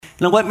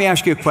Now, let me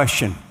ask you a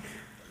question.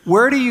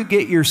 Where do you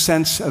get your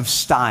sense of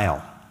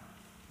style?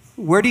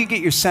 Where do you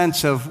get your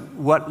sense of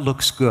what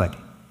looks good?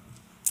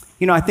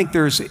 You know, I think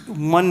there's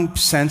one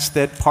sense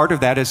that part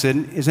of that is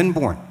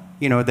inborn,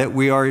 you know, that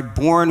we are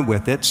born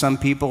with it. Some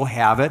people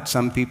have it,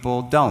 some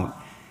people don't.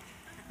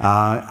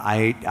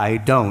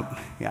 I don't.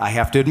 I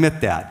have to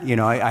admit that. You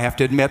know, I have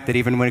to admit that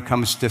even when it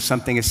comes to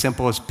something as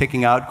simple as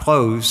picking out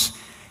clothes,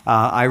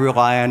 I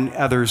rely on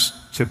others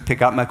to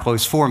pick out my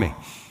clothes for me.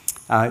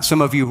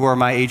 Some of you who are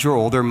my age or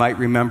older might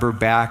remember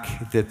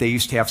back that they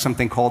used to have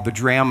something called the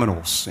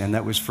Draminals, and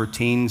that was for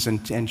teens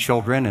and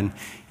children,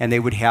 and they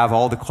would have,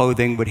 all the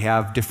clothing would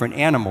have different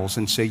animals,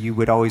 and so you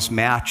would always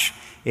match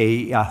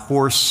a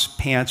horse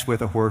pants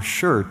with a horse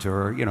shirt,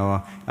 or, you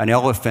know, an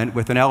elephant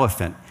with an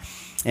elephant.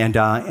 And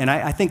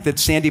I think that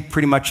Sandy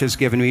pretty much has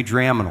given me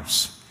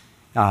Draminals.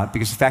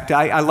 Because in fact,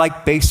 I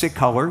like basic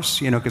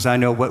colors, you know, because I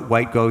know what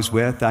white goes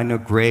with. I know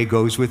gray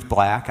goes with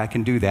black. I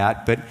can do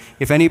that. But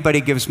if anybody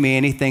gives me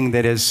anything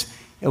that is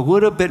a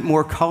little bit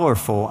more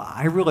colorful,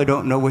 I really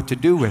don't know what to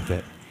do with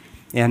it.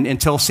 And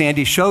until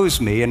Sandy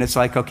shows me, and it's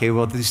like, okay,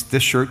 well,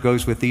 this shirt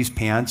goes with these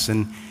pants.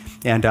 And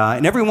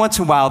every once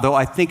in a while, though,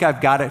 I think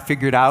I've got it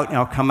figured out, and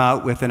I'll come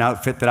out with an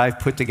outfit that I've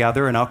put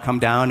together, and I'll come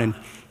down,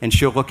 and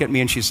she'll look at me,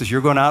 and she says,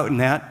 "You're going out in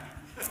that?"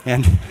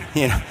 And,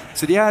 you know, I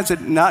said, "Yeah, is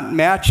it not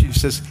match?" She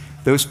says,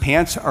 "Those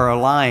pants are a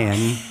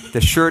lion,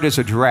 the shirt is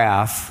a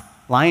giraffe.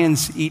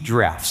 Lions eat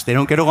giraffes. They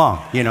don't get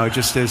along." You know,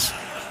 just as,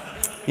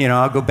 you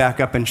know, I'll go back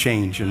up and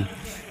change. And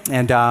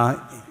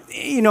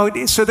you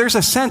know, so there's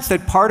a sense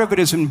that part of it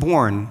is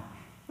inborn,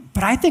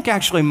 but I think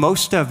actually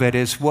most of it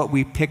is what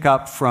we pick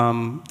up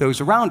from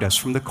those around us,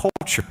 from the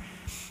culture.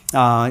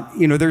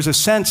 You know, there's a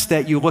sense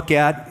that you look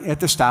at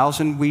the styles,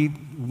 and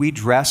we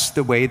dress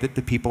the way that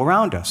the people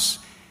around us.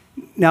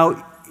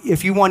 Now,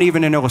 if you want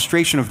even an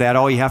illustration of that,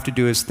 all you have to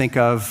do is think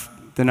of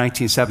the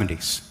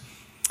 1970s.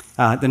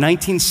 The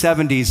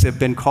 1970s have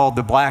been called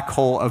the black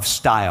hole of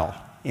style.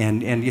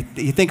 And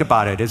you think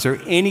about it, is there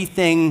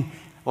anything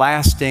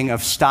lasting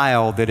of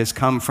style that has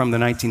come from the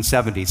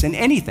 1970s? And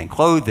anything,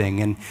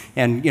 clothing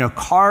and you know,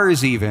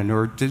 cars even,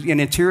 or in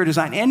interior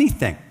design,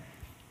 anything.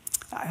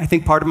 I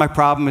think part of my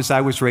problem is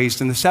I was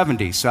raised in the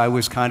 70s, so I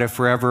was kind of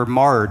forever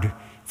marred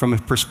from a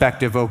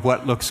perspective of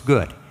what looks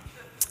good.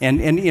 And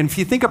if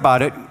you think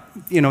about it,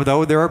 you know,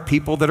 though, there are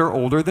people that are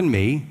older than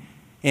me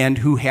and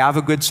who have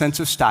a good sense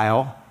of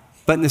style,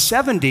 but in the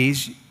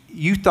 70s,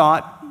 you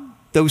thought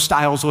those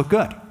styles look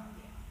good.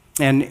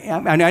 And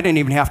I didn't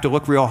even have to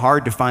look real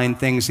hard to find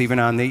things even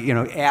on the, you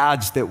know,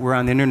 ads that were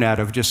on the internet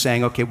of just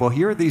saying, okay, well,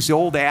 here are these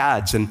old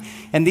ads. And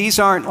these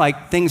aren't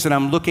like things that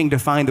I'm looking to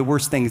find the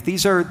worst things.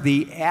 These are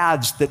the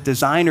ads that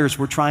designers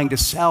were trying to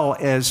sell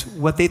as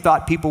what they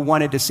thought people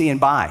wanted to see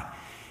and buy.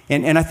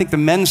 And I think the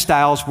men's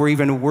styles were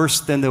even worse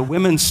than the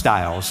women's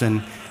styles.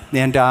 And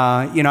you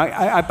know,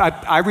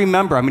 I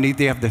remember, I mean,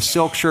 they have the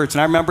silk shirts,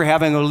 and I remember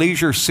having a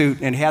leisure suit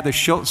and had the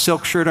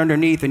silk shirt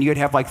underneath, and you'd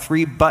have like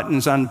 3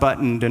 buttons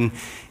unbuttoned, and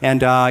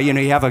you know,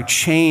 you have a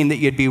chain that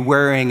you'd be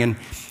wearing, and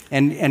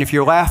if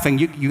you're laughing,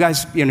 you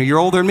guys, you know, you're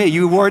older than me,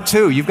 you wore it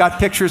too. You've got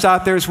pictures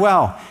out there as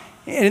well.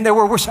 And there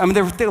were worse, I mean,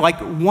 they were like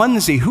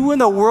onesie. Who in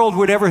the world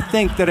would ever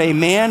think that a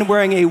man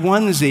wearing a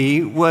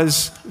onesie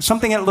was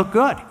something that looked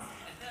good?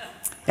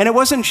 And it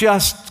wasn't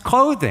just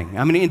clothing.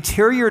 I mean,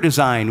 interior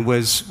design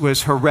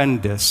was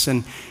horrendous.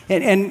 And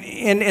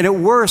at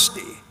worst,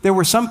 there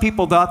were some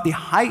people thought the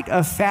height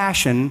of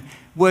fashion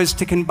was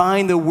to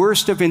combine the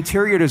worst of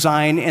interior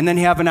design and then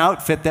have an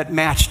outfit that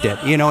matched it,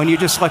 you know, and you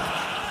just like,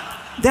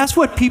 that's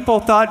what people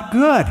thought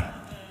good.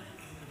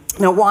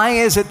 Now, why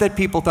is it that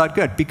people thought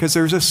good? Because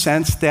there's a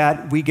sense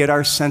that we get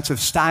our sense of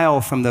style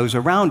from those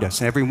around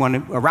us. And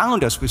everyone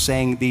around us was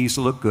saying these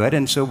look good,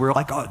 and so we're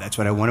like, oh, that's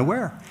what I want to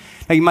wear.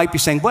 Now, you might be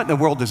saying, what in the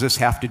world does this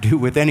have to do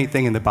with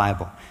anything in the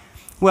Bible?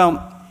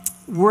 Well,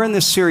 we're in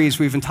this series,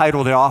 we've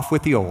entitled it Off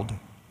with the Old.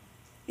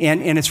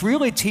 And it's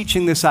really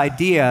teaching this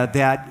idea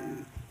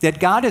that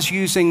God is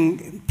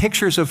using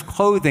pictures of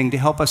clothing to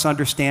help us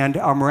understand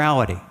our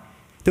morality.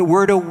 That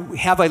we're to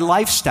have a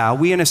lifestyle.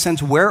 We, in a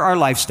sense, wear our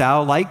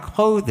lifestyle like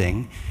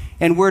clothing,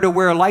 and we're to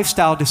wear a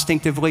lifestyle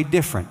distinctively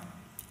different.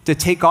 To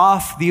take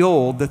off the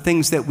old, the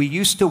things that we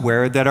used to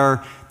wear that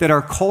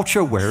our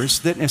culture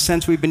wears, that in a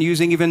sense we've been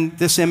using even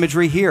this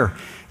imagery here.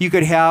 You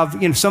could have,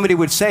 you know, somebody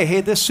would say,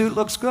 hey, this suit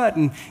looks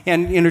good,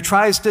 and you know,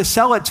 tries to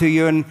sell it to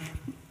you,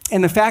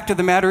 and the fact of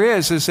the matter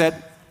is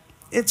that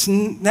it's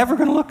never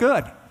going to look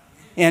good.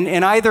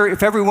 And either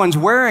if everyone's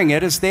wearing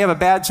it, is they have a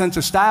bad sense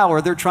of style,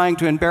 or they're trying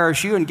to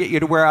embarrass you and get you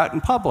to wear out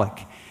in public.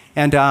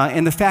 And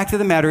the fact of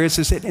the matter is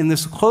that in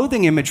this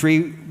clothing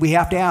imagery, we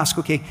have to ask,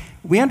 okay,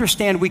 we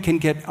understand we can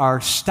get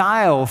our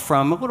style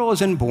from a little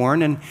is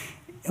inborn, and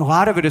a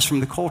lot of it is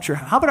from the culture.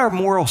 How about our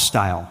moral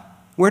style?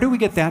 Where do we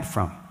get that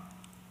from?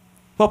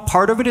 Well,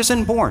 part of it is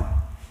inborn.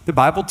 The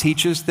Bible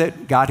teaches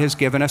that God has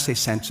given us a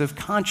sense of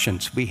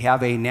conscience. We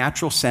have a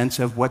natural sense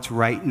of what's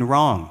right and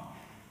wrong.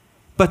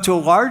 But to a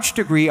large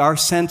degree, our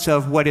sense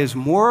of what is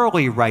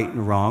morally right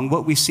and wrong,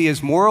 what we see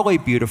as morally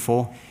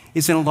beautiful,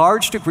 is in a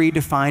large degree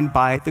defined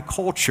by the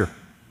culture.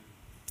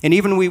 And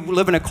even we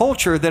live in a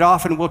culture that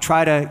often will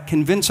try to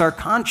convince our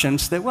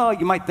conscience that, well,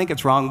 you might think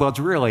it's wrong, but it's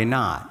really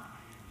not.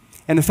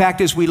 And the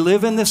fact is, we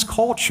live in this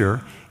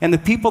culture, and the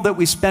people that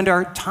we spend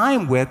our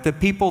time with, the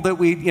people that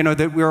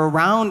that we're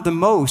around the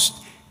most,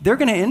 they're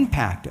going to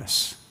impact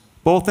us.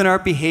 Both in our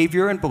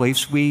behavior and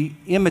beliefs, we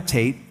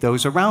imitate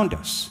those around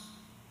us.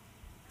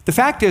 The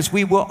fact is,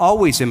 we will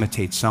always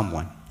imitate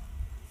someone.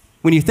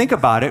 When you think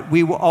about it,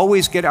 we will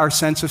always get our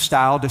sense of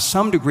style to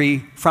some degree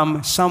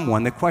from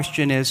someone. The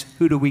question is,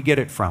 who do we get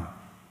it from?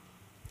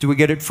 Do we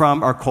get it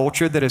from our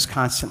culture that is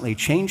constantly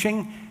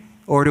changing,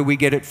 or do we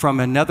get it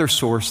from another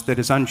source that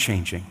is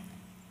unchanging?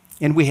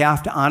 And we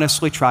have to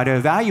honestly try to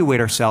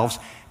evaluate ourselves.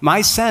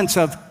 My sense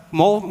of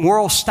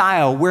moral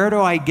style, where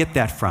do I get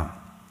that from?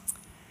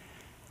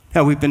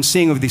 Now, we've been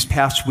seeing over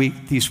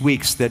these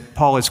weeks that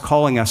Paul is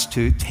calling us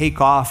to take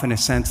off, in a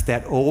sense,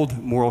 that old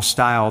moral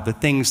style, the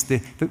things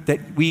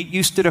that we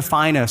used to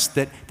define us,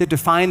 that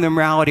define the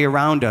morality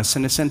around us,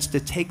 in a sense, to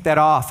take that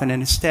off and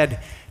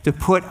instead to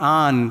put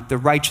on the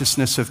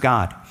righteousness of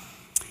God.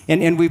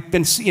 And we've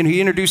been,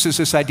 he introduces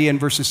this idea in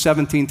verses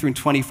 17 through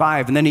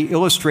 25, and then he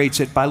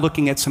illustrates it by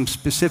looking at some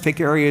specific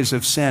areas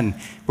of sin.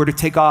 We're to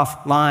take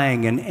off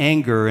lying and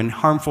anger and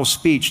harmful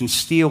speech and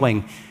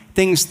stealing,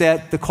 things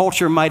that the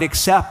culture might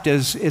accept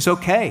as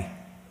okay.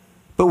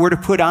 But we're to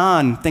put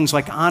on things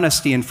like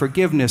honesty and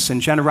forgiveness and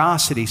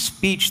generosity,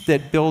 speech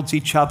that builds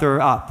each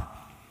other up.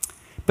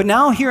 But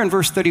now here in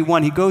verse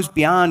 31, he goes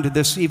beyond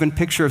this even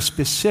picture of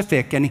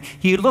specific, and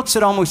he looks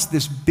at almost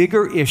this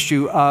bigger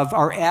issue of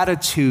our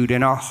attitude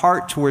and our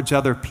heart towards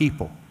other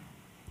people.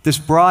 This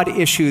broad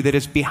issue that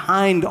is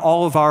behind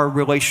all of our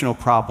relational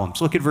problems.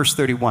 Look at verse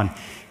 31.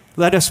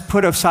 Let us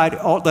put aside,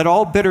 let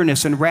all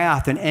bitterness and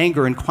wrath and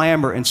anger and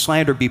clamor and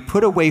slander be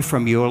put away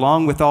from you,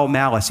 along with all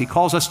malice. He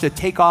calls us to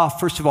take off,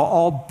 first of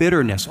all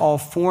bitterness, all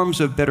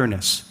forms of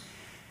bitterness.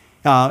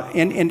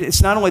 And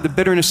it's not only the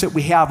bitterness that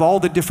we have, all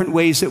the different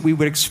ways that we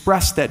would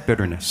express that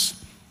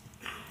bitterness.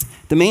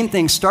 The main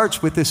thing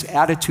starts with this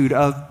attitude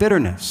of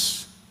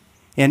bitterness.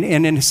 And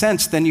in a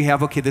sense, then you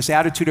have, this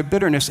attitude of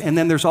bitterness, and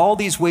then there's all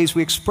these ways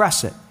we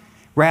express it.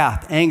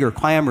 Wrath, anger,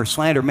 clamor,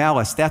 slander,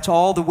 malice. That's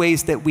all the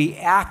ways that we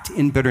act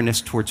in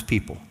bitterness towards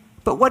people.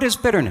 But what is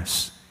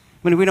bitterness?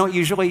 I mean, we don't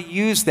usually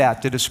use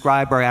that to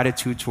describe our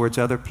attitude towards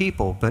other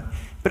people, but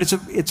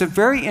it's a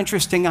very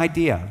interesting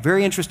idea,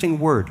 very interesting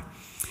word.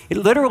 It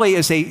literally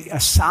is a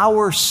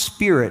sour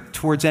spirit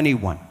towards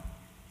anyone.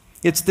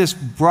 It's this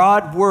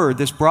broad word,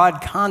 this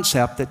broad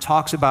concept that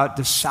talks about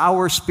the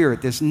sour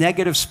spirit, this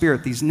negative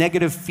spirit, these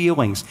negative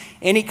feelings,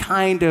 any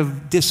kind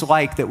of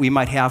dislike that we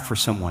might have for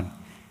someone.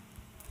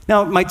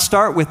 Now, it might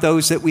start with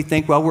those that we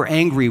think, we're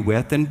angry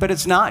with, but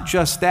it's not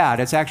just that.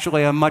 It's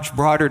actually a much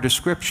broader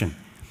description.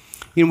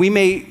 They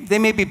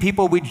may be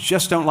people we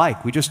just don't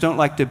like. We just don't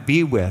like to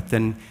be with.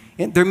 And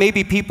there may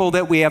be people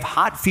that we have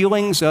hot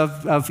feelings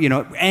of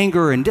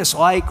anger and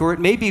dislike, or it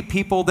may be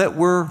people that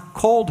we're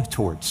cold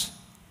towards.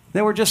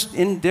 That we're just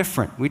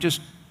indifferent. We just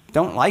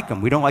don't like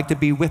them. We don't like to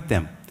be with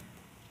them.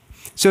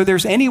 So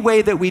there's any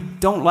way that we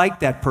don't like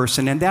that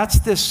person, and that's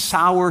this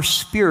sour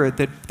spirit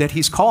that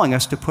he's calling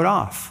us to put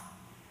off.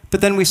 But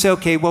then we say,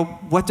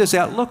 what does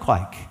that look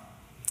like?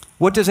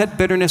 What does that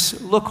bitterness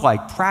look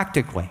like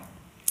practically?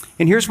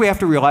 And here's where we have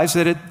to realize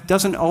that it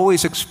doesn't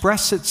always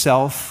express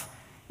itself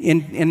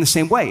in the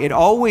same way. It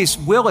always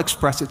will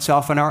express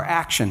itself in our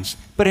actions,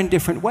 but in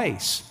different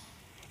ways.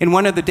 And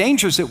one of the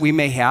dangers that we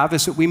may have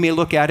is that we may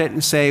look at it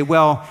and say,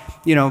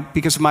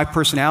 because of my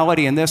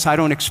personality and this, I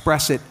don't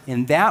express it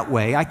in that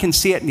way. I can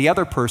see it in the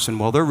other person.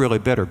 Well, they're really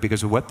bitter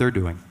because of what they're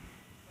doing.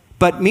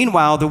 But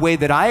meanwhile, the way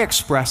that I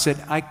express it,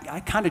 I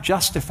kind of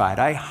justify it.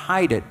 I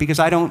hide it because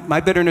my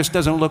bitterness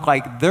doesn't look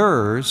like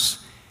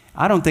theirs.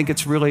 I don't think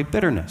it's really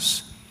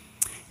bitterness.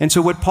 And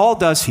so what Paul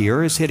does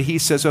here is that he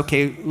says,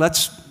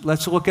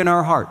 let's look in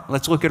our heart.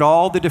 Let's look at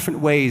all the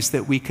different ways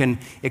that we can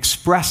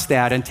express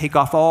that and take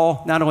off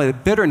not only the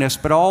bitterness,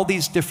 but all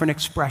these different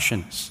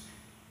expressions.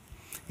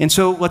 And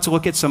so let's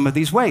look at some of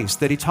these ways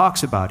that he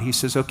talks about. He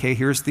says,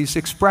 here's these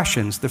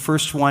expressions. The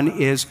first one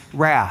is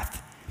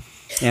wrath.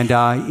 And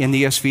in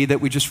the ESV that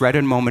we just read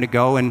a moment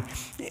ago, and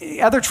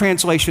other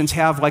translations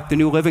have, like the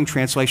New Living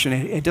Translation,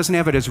 it doesn't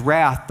have it as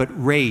wrath, but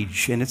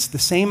rage. And it's the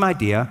same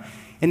idea.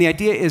 And the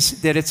idea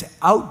is that it's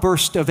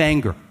outburst of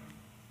anger.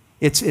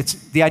 It's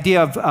the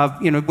idea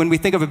of when we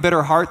think of a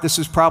bitter heart, this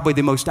is probably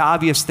the most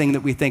obvious thing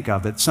that we think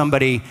of. It's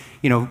somebody,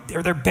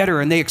 they're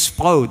bitter and they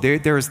explode.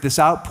 There's this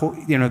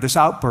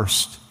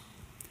outburst.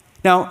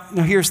 Now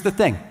here's the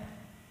thing.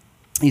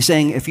 He's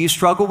saying if you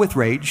struggle with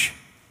rage,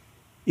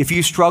 if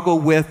you struggle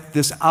with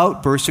this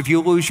outburst, if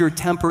you lose your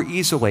temper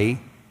easily,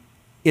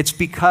 it's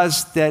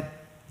because that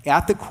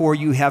at the core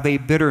you have a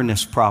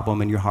bitterness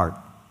problem in your heart.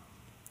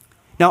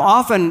 Now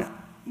often,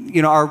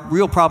 our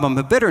real problem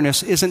of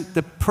bitterness isn't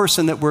the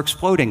person that we're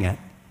exploding at.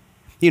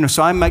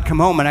 So I might come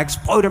home and I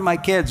explode at my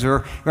kids,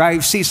 or I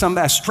see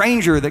a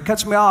stranger that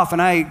cuts me off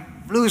and I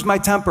lose my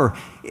temper.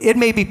 It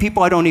may be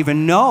people I don't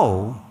even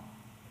know,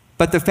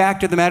 but the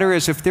fact of the matter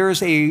is if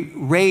there's a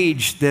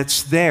rage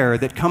that's there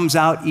that comes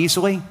out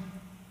easily,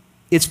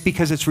 It's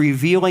because it's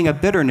revealing a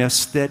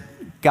bitterness that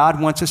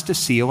God wants us to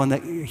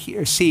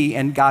see,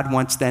 and God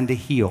wants then to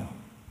heal.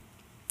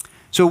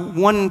 So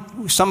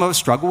some of us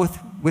struggle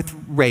with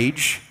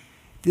rage.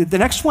 The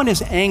next one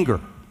is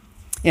anger.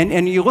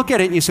 And you look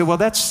at it and you say, well,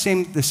 that's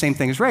the same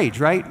thing as rage,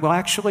 right? Well,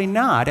 actually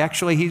not.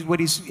 Actually,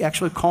 he's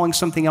actually calling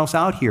something else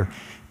out here.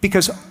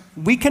 Because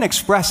we can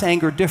express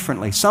anger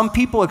differently. Some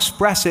people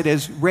express it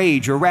as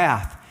rage or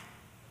wrath.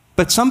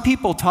 But some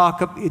people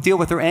deal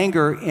with their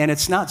anger, and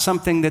it's not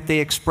something that they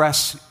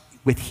express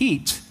with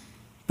heat,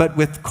 but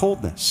with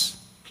coldness.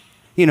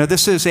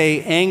 This is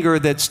an anger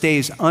that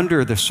stays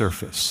under the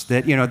surface,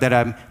 that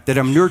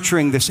I'm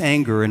nurturing this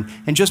anger.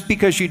 And just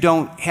because you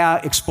don't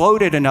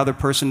explode another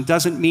person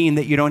doesn't mean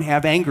that you don't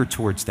have anger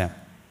towards them.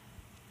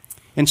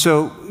 And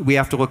so we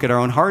have to look at our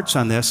own hearts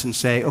on this and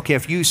say, okay,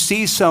 if you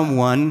see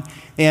someone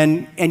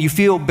and you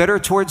feel bitter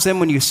towards them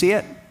when you see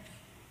it,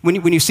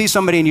 when you see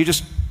somebody and you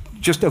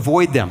just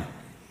avoid them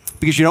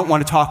because you don't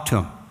want to talk to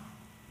them,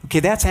 okay,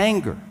 that's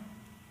anger.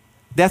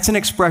 That's an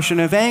expression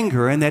of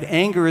anger, and that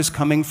anger is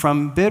coming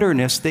from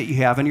bitterness that you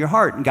have in your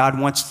heart. And God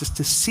wants us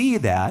to see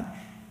that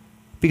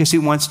because he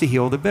wants to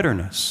heal the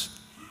bitterness.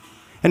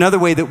 Another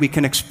way that we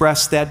can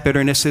express that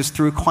bitterness is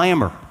through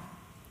clamor.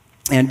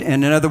 And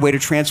another way to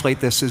translate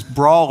this is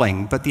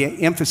brawling, but the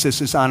emphasis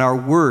is on our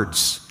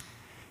words.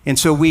 And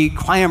so we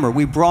clamor,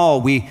 we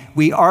brawl,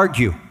 we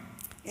argue.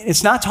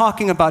 It's not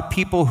talking about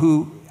people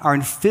who are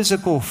in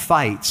physical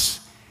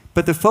fights,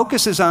 but the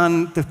focus is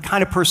on the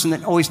kind of person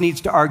that always needs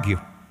to argue.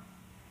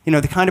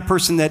 The kind of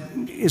person that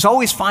is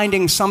always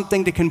finding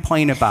something to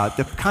complain about,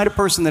 the kind of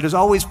person that is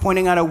always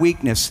pointing out a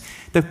weakness,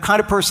 the kind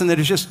of person that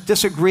is just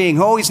disagreeing,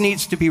 who always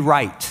needs to be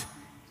right.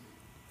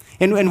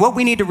 And what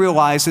we need to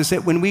realize is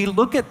that when we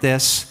look at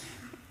this,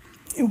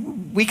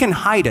 we can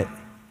hide it.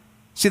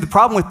 See, the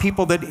problem with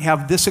people that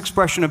have this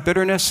expression of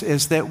bitterness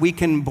is that we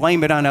can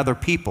blame it on other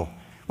people.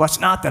 Well, it's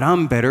not that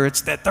I'm bitter,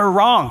 it's that they're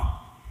wrong.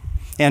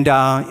 And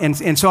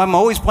so I'm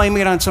always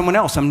blaming it on someone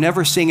else. I'm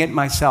never seeing it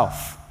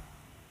myself.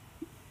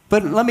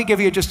 But let me give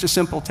you just a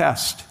simple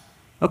test.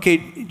 Okay,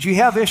 do you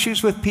have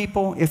issues with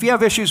people? If you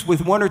have issues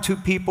with one or two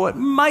people, it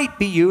might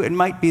be you, it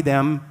might be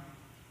them.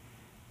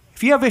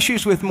 If you have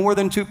issues with more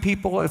than two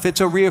people, if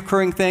it's a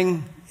reoccurring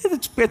thing,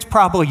 it's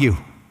probably you.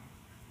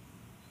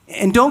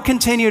 And don't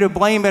continue to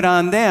blame it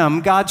on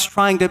them. God's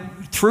trying to,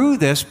 through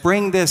this,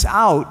 bring this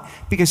out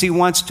because he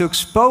wants to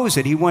expose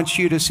it. He wants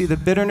you to see the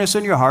bitterness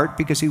in your heart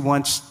because he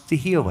wants to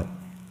heal it.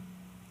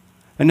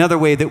 Another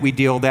way that we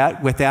deal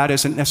with that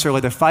isn't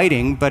necessarily the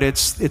fighting, but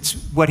it's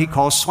what he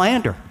calls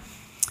slander.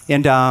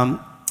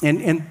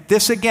 And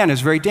this, again,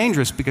 is very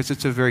dangerous because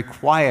it's a very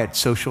quiet,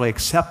 socially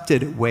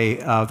accepted way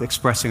of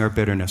expressing our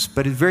bitterness,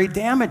 but it's very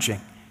damaging.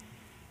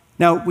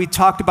 Now, we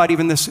talked about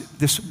even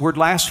this word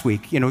last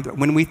week.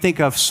 When we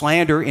think of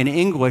slander in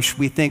English,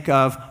 we think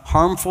of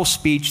harmful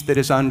speech that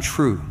is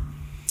untrue.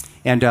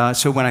 And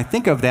so when I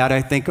think of that,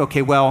 I think,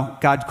 okay, well,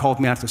 God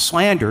called me out to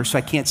slander, so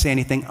I can't say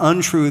anything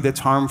untrue that's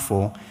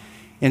harmful.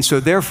 And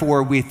so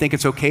therefore, we think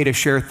it's okay to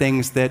share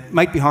things that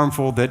might be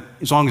harmful that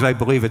as long as I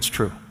believe it's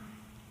true.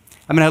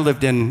 I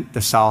lived in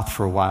the South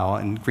for a while,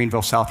 in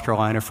Greenville, South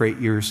Carolina for 8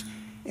 years.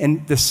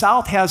 And the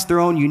South has their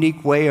own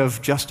unique way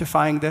of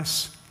justifying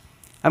this.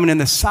 In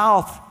the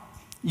South,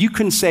 you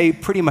can say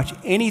pretty much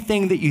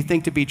anything that you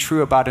think to be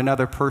true about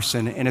another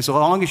person. And as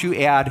long as you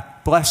add,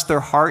 bless their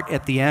heart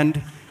at the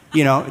end,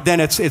 then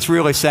it's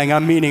really saying,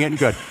 I'm meaning it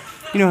good.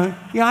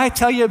 I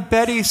tell you,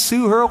 Betty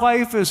Sue, her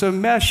life is a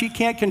mess. She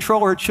can't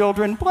control her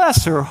children.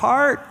 Bless her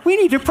heart. We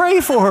need to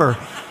pray for her.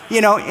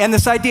 And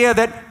this idea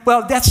that,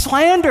 well, that's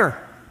slander.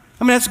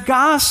 That's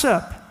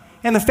gossip.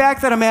 And the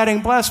fact that I'm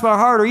adding bless my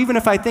heart, or even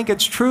if I think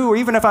it's true, or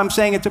even if I'm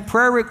saying it's a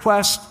prayer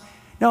request,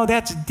 no,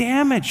 that's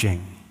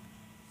damaging.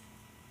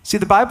 See,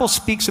 the Bible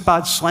speaks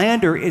about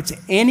slander. It's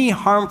any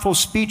harmful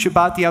speech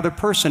about the other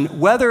person,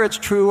 whether it's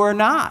true or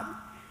not.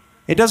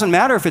 It doesn't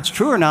matter if it's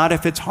true or not.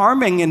 If it's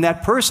harming in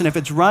that person, if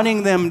it's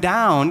running them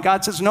down,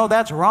 God says, no,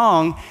 that's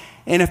wrong.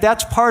 And if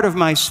that's part of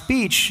my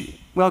speech,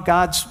 well,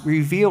 God's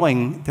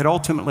revealing that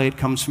ultimately it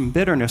comes from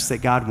bitterness that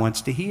God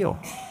wants to heal.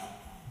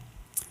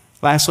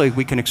 Lastly,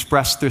 we can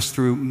express this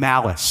through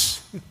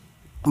malice.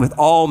 With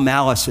all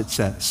malice, it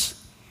says.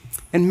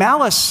 And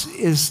malice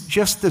is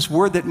just this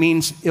word that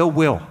means ill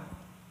will.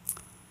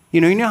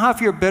 You know how if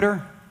you're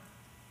bitter,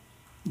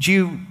 do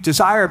you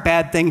desire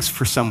bad things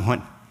for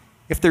someone?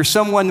 If there's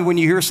someone, when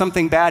you hear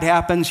something bad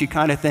happens, you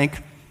kind of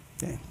think,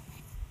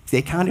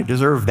 they kind of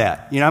deserve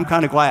that. I'm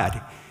kind of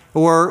glad.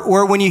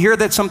 Or when you hear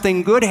that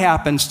something good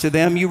happens to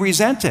them, you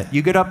resent it.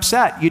 You get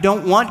upset. You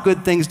don't want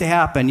good things to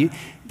happen.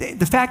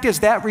 The fact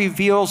is that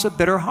reveals a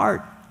bitter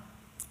heart.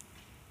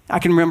 I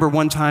can remember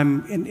one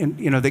time,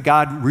 that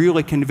God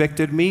really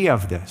convicted me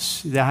of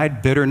this. That I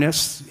had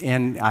bitterness,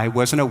 and I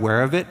wasn't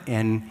aware of it,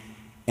 and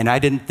I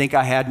didn't think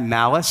I had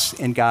malice,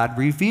 and God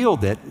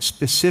revealed it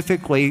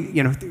specifically,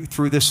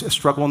 through this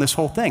struggle and this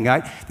whole thing.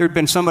 There had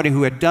been somebody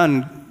who had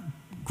done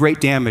great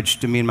damage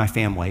to me and my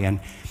family, and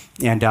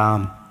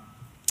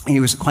he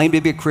was claimed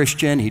to be a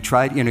Christian. He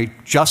tried, he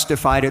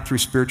justified it through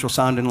spiritual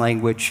sound and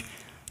language.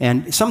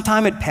 And some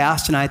time had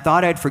passed, and I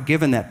thought I'd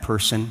forgiven that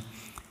person.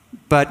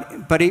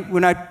 But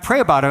when I pray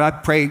about it, I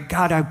pray,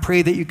 God, I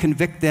pray that you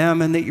convict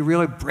them and that you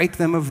really break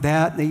them of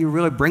that, and that you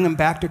really bring them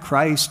back to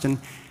Christ. And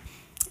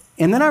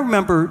then I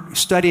remember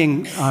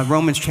studying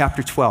Romans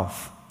chapter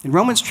 12. And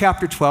Romans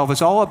chapter 12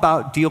 is all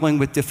about dealing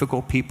with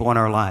difficult people in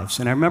our lives.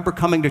 And I remember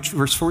coming to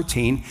verse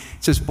 14.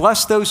 It says,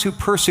 bless those who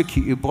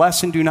persecute you,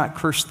 bless and do not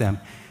curse them.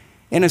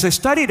 And as I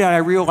studied it, I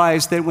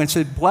realized that when it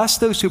said, bless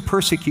those who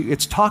persecute,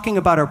 it's talking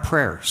about our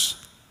prayers.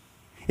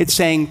 It's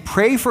saying,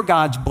 pray for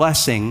God's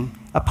blessing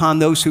upon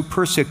those who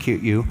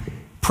persecute you.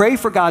 Pray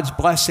for God's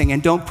blessing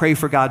and don't pray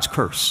for God's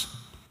curse.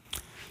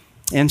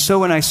 And so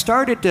when I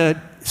started to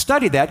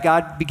study that,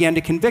 God began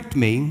to convict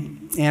me,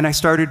 and I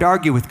started to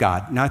argue with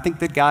God. Now, I think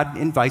that God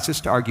invites us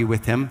to argue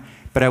with him,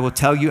 but I will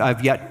tell you,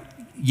 I've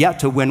yet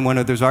to win one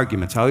of those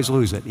arguments. I always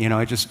lose it.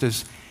 I just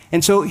is.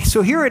 And so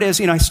here it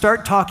is, I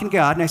start talking to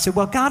God, and I said,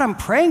 well, God, I'm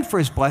praying for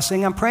his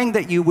blessing. I'm praying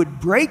that you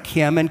would break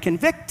him and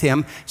convict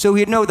him so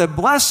he'd know the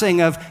blessing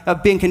of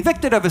being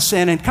convicted of a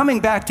sin and coming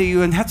back to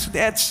you, and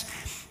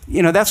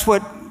that's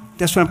what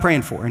I'm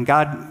praying for. And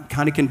God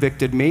kind of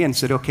convicted me and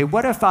said, okay,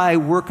 what if I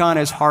work on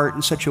his heart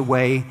in such a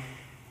way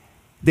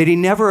that he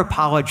never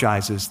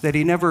apologizes, that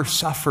he never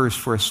suffers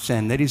for a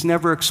sin, that he's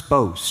never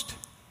exposed?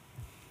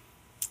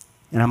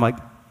 And I'm like,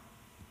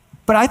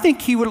 but I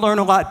think he would learn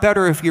a lot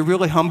better if you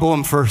really humble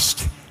him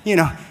first.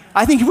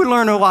 I think he would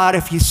learn a lot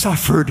if he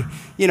suffered.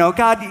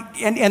 God,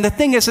 and the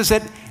thing is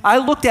that I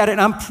looked at it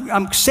and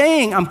I'm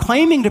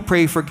claiming to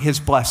pray for his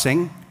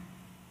blessing,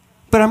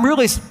 but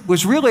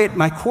was really at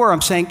my core,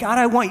 I'm saying, God,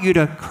 I want you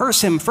to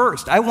curse him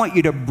first. I want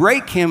you to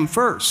break him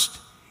first.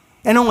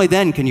 And only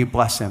then can you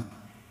bless him.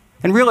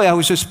 And really, I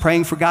was just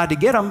praying for God to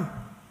get him.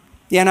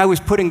 And I was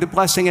putting the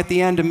blessing at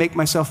the end to make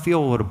myself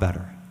feel a little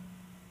better.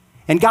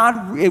 And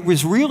God, it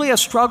was really a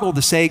struggle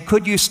to say,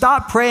 could you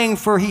stop praying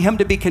for him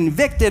to be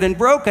convicted and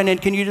broken, and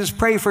can you just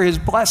pray for his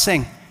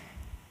blessing?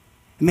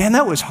 Man,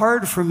 that was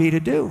hard for me to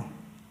do,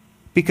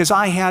 because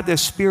I had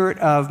this spirit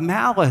of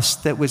malice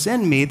that was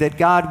in me that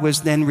God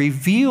was then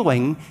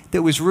revealing,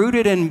 that was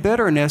rooted in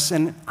bitterness,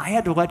 and I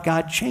had to let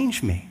God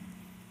change me.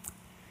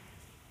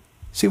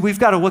 See, we've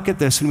got to look at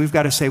this, and we've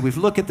got to say, we've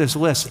looked at this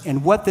list,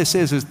 and what this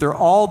is there are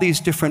all these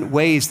different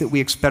ways that we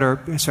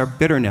express our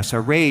bitterness, our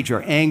rage,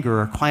 our anger,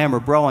 our clamor,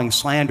 brawling,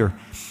 slander.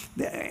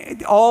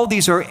 All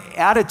these are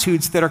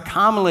attitudes that are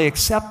commonly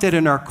accepted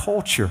in our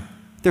culture.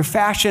 They're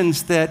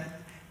fashions that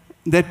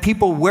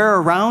people wear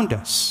around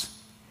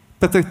us.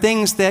 But they're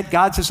things that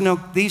God says,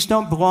 no, these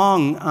don't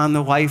belong on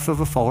the life of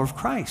a follower of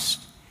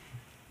Christ.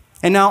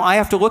 And now I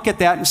have to look at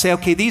that and say,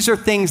 okay, these are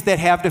things that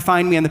have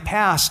defined me in the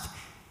past.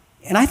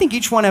 And I think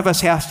each one of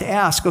us has to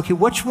ask, okay,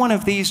 which one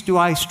of these do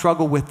I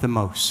struggle with the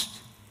most?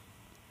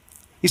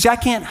 You see, I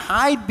can't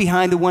hide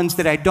behind the ones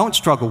that I don't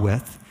struggle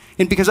with,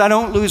 and because I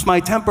don't lose my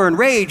temper and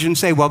rage and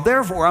say, well,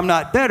 therefore I'm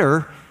not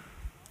bitter.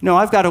 No,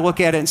 I've got to look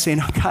at it and say,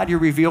 no, God, you're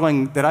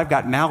revealing that I've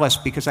got malice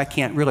because I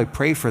can't really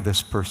pray for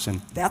this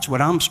person. That's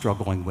what I'm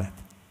struggling with.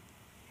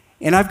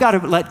 And I've got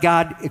to let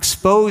God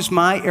expose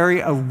my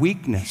area of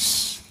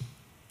weakness.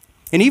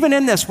 And even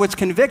in this, what's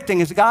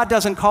convicting is God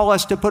doesn't call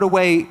us to put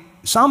away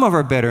some of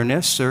our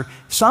bitterness or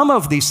some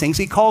of these things.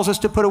 He calls us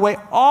to put away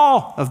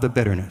all of the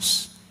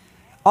bitterness,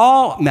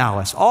 all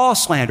malice, all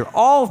slander,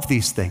 all of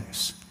these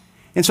things.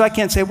 And so I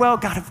can't say, well,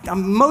 God,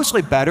 I'm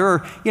mostly better,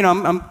 or,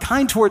 I'm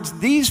kind towards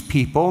these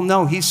people.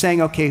 No, he's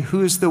saying, okay,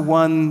 who's the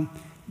one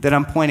that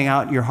I'm pointing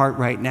out in your heart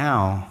right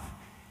now?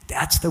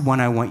 That's the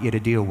one I want you to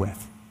deal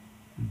with.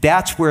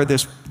 That's where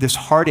this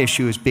heart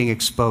issue is being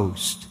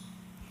exposed.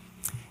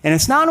 And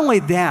it's not only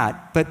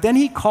that, but then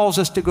he calls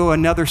us to go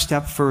another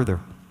step further.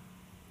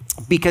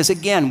 Because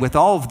again, with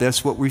all of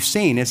this, what we've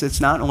seen is it's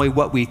not only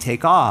what we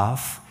take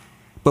off,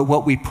 but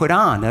what we put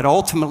on. That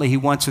ultimately he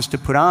wants us to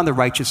put on the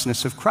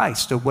righteousness of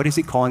Christ. So what is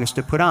he calling us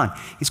to put on?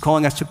 He's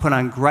calling us to put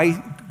on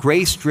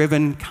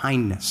grace-driven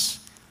kindness.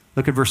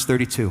 Look at verse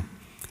 32.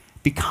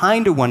 Be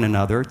kind to one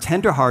another,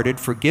 tender-hearted,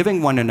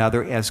 forgiving one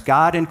another as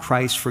God in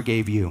Christ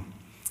forgave you.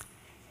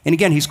 And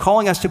again, he's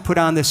calling us to put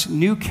on this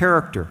new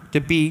character, to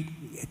be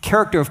a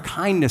character of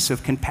kindness,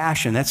 of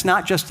compassion. That's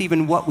not just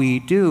even what we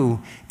do,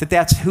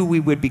 that's who we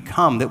would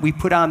become, that we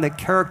put on the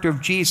character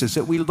of Jesus,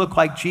 that we look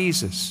like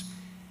Jesus.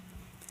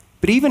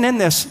 But even in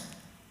this,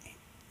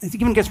 it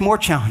even gets more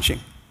challenging.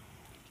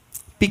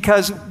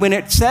 Because when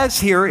it says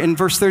here in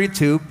verse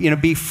 32,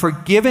 be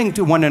forgiving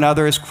to one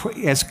another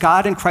as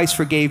God in Christ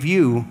forgave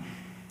you,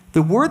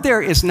 the word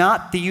there is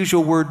not the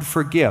usual word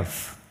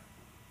forgive.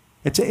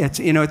 It's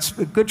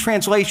a good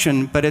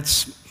translation, but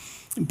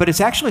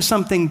it's actually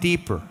something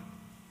deeper.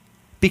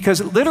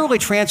 Because literally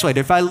translated,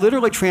 if I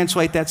literally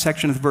translate that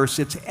section of the verse,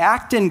 it's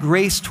act in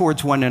grace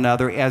towards one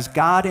another as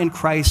God in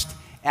Christ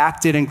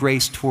acted in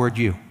grace toward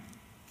you.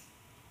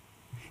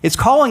 It's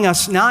calling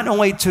us not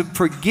only to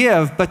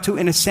forgive, but to,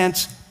 in a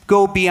sense,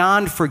 go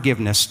beyond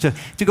forgiveness, to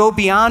go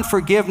beyond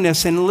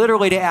forgiveness and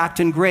literally to act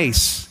in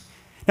grace.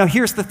 Now,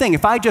 here's the thing.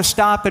 If I just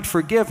stop at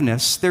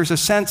forgiveness, there's a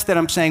sense that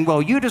I'm saying,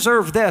 well, you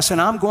deserve this,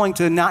 and I'm going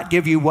to not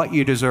give you what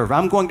you deserve.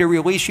 I'm going to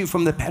release you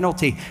from the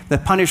penalty, the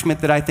punishment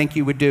that I think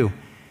you would do.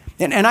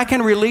 And I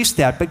can release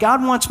that, but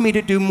God wants me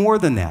to do more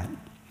than that.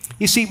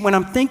 You see, when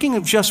I'm thinking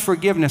of just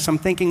forgiveness, I'm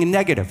thinking in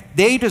negative.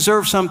 They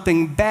deserve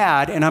something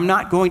bad, and I'm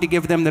not going to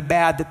give them the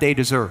bad that they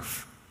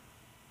deserve.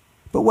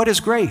 But what is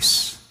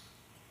grace?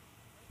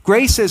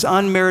 Grace is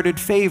unmerited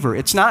favor.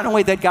 It's not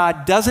only that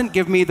God doesn't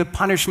give me the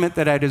punishment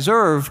that I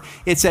deserve,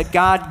 it's that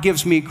God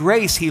gives me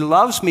grace. He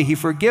loves me. He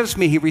forgives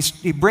me. He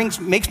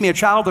makes me a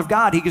child of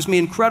God. He gives me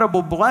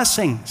incredible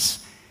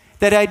blessings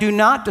that I do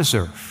not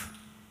deserve.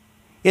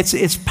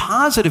 It's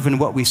positive in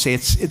what we say.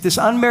 It's this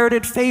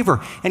unmerited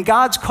favor. And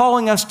God's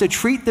calling us to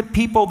treat the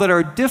people that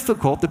are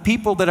difficult, the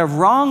people that have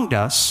wronged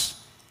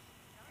us,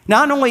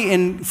 not only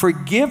in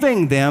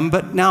forgiving them,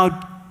 but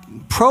now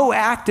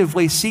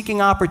proactively seeking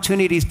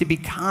opportunities to be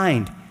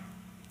kind,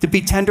 to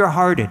be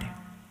tenderhearted.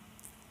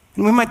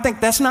 And we might think,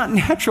 that's not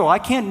natural. I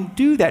can't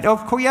do that.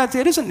 Of course, yeah,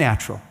 it isn't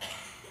natural.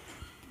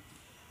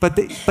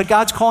 But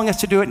God's calling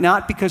us to do it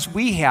not because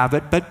we have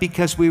it, but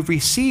because we've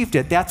received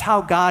it. That's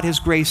how God has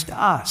graced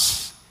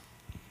us.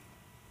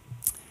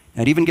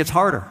 And it even gets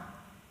harder,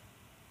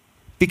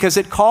 because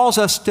it calls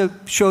us to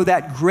show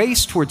that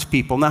grace towards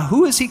people. Now,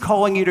 who is he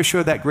calling you to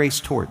show that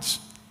grace towards?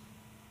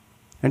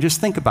 And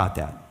just think about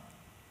that.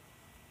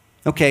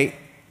 Okay,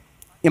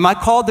 am I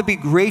called to be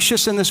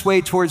gracious in this way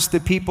towards the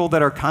people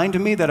that are kind to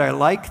me, that I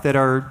like, that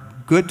are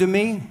good to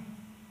me?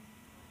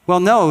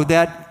 Well, no,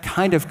 that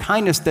kind of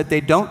kindness that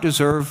they don't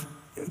deserve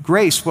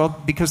grace.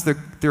 Well, because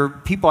they're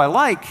people I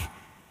like,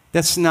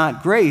 that's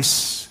not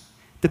grace.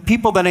 The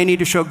people that I need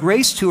to show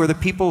grace to are the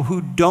people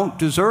who don't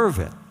deserve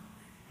it.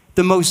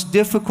 The most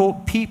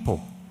difficult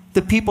people.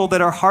 The people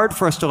that are hard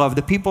for us to love.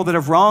 The people that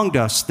have wronged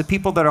us. The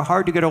people that are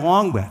hard to get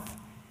along with.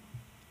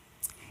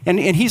 And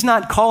he's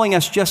not calling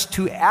us just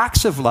to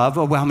acts of love.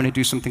 Oh, well, I'm going to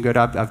do something good.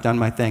 I've done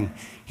my thing.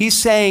 He's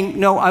saying,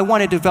 no, I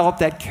want to develop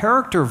that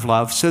character of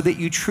love so that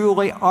you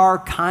truly are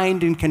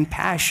kind and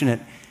compassionate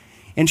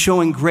and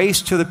showing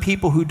grace to the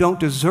people who don't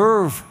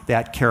deserve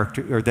that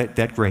character or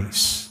that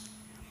grace.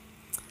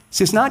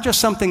 See, it's not just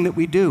something that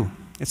we do.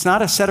 It's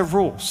not a set of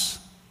rules.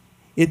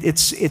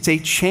 It's a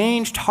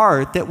changed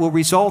heart that will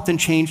result in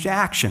changed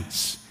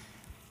actions.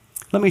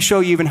 Let me show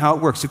you even how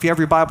it works. If you have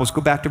your Bibles,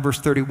 go back to verse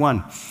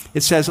 31.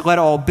 It says, let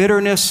all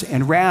bitterness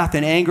and wrath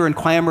and anger and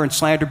clamor and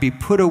slander be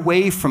put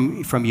away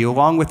from you,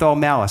 along with all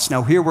malice.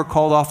 Now here we're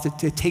called off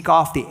to take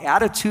off the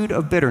attitude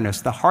of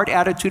bitterness, the heart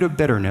attitude of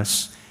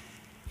bitterness,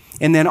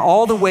 and then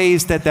all the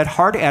ways that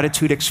heart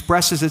attitude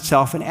expresses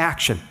itself in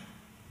action.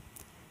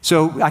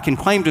 So I can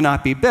claim to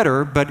not be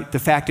bitter, but the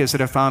fact is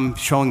that if I'm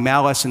showing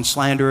malice and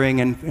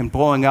slandering and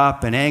blowing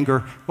up and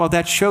anger, well,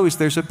 that shows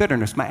there's a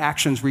bitterness. My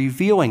action's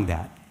revealing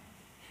that.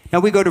 Now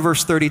we go to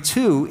verse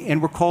 32,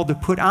 and we're called to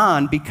put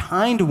on, be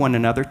kind to one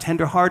another,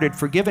 tenderhearted,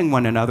 forgiving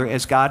one another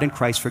as God in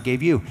Christ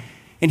forgave you.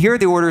 And here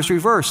the order is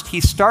reversed.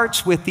 He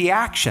starts with the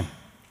action.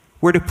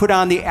 We're to put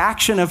on the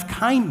action of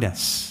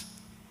kindness.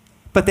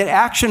 But that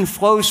action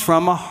flows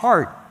from a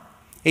heart,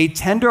 a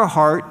tender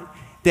heart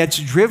that's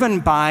driven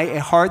by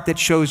a heart that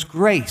shows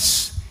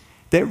grace,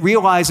 that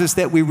realizes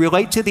that we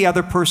relate to the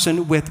other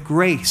person with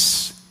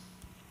grace.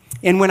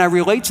 And when I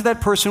relate to that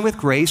person with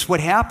grace, what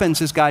happens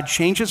is God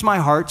changes my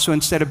heart, so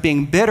instead of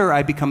being bitter,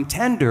 I become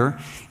tender,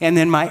 and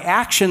then my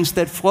actions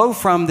that flow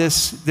from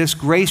this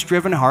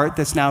grace-driven heart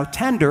that's now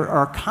tender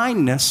are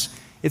kindness.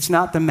 It's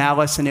not the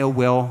malice and ill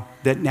will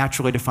that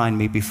naturally defined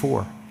me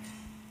before.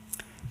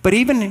 But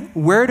even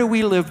where do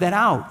we live that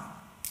out?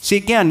 See,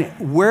 again,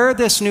 where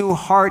this new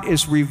heart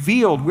is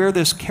revealed, where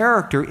this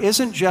character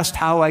isn't just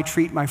how I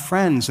treat my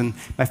friends and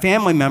my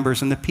family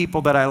members and the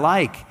people that I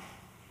like.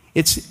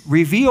 It's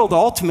revealed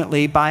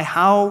ultimately by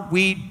how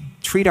we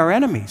treat our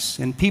enemies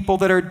and people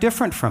that are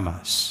different from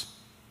us.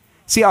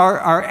 See,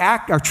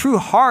 our true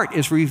heart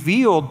is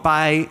revealed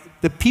by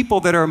the people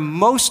that are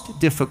most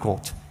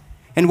difficult.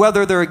 And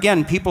whether they're,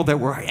 again, people that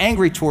we're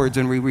angry towards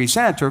and we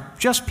resent, or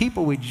just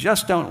people we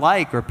just don't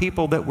like, or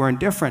people that we're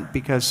indifferent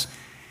because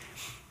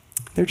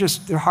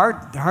they're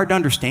hard to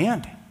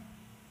understand.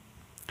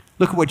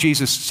 Look at what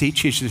Jesus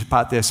teaches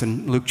about this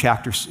in Luke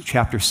chapter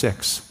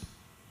 6.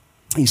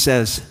 He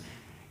says,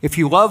 if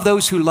you love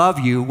those who love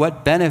you,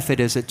 what benefit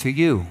is it to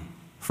you?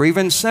 For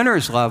even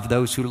sinners love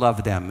those who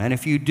love them. And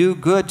if you do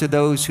good to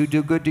those who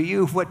do good to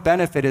you, what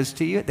benefit is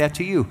that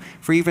to you?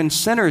 For even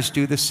sinners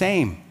do the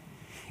same.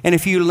 And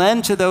if you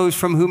lend to those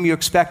from whom you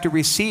expect to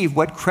receive,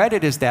 what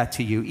credit is that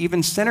to you?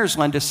 Even sinners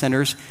lend to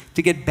sinners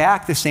to get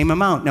back the same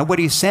amount. Now, what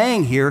he's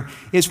saying here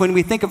is when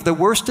we think of the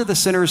worst of the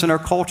sinners in our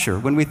culture,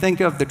 when we think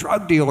of the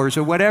drug dealers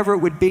or whatever it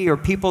would be, or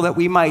people that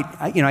we might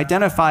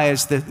identify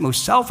as the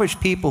most selfish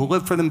people who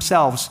live for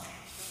themselves,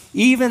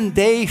 even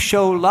they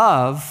show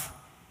love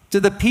to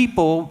the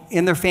people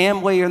in their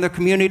family or in their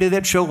community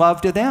that show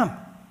love to them.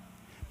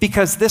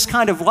 Because this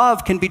kind of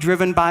love can be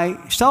driven by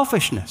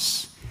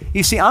selfishness.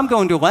 You see, I'm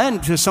going to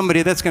lend to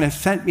somebody that's going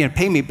to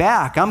pay me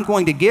back. I'm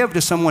going to give to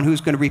someone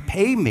who's going to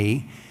repay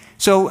me.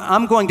 So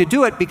I'm going to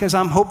do it because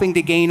I'm hoping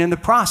to gain in the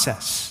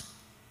process.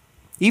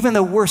 Even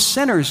the worst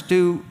sinners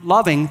do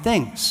loving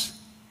things.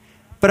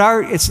 But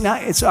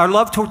it's our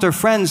love towards our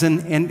friends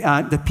and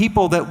the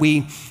people that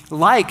we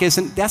like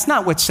that's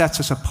not what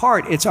sets us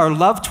apart. It's our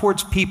love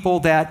towards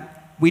people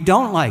that we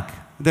don't like,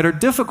 that are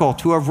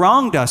difficult, who have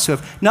wronged us, who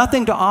have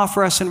nothing to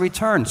offer us in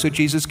return. So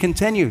Jesus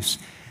continues,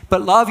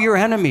 but love your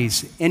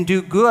enemies and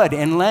do good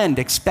and lend,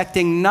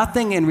 expecting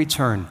nothing in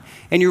return.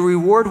 And your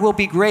reward will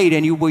be great,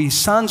 and you will be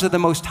sons of the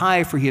Most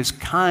High, for he is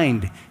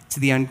kind to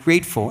the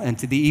ungrateful and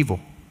to the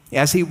evil,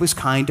 as he was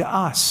kind to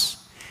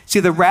us. See,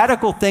 the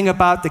radical thing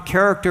about the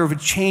character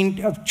of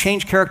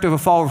changed character of a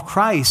follower of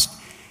Christ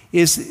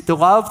is the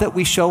love that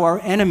we show our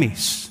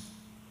enemies,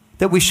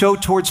 that we show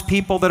towards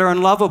people that are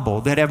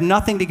unlovable, that have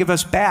nothing to give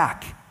us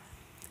back.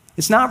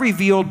 It's not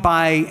revealed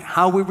by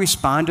how we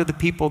respond to the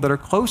people that are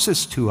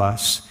closest to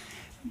us,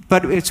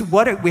 but it's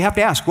what we have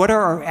to ask, what are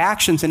our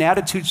actions and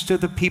attitudes to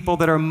the people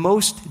that are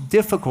most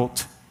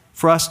difficult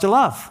for us to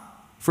love?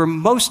 For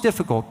most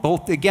difficult,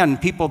 both, again,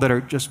 people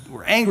that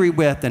we're angry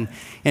with,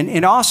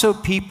 and also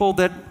people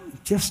that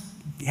just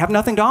have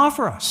nothing to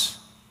offer us,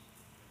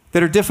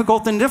 that are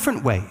difficult in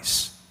different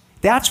ways.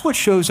 That's what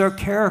shows our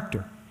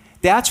character.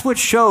 That's what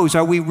shows,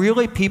 are we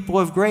really people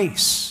of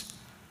grace?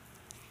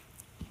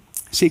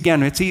 See,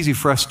 again, it's easy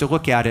for us to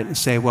look at it and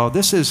say, well,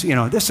 look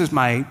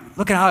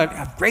at how I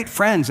have great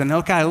friends, and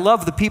look, I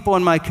love the people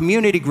in my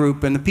community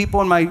group, and the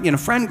people in my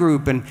friend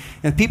group, and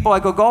the people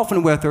I go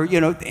golfing with,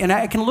 and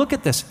I can look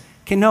at this.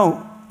 Okay,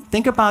 no,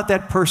 think about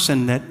that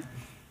person that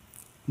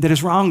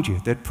has wronged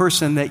you, that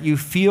person that you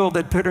feel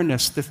that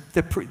bitterness,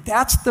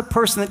 that's the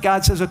person that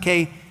God says,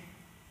 okay,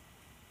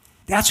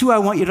 that's who I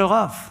want you to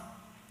love.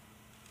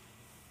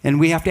 And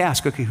we have to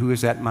ask, okay, who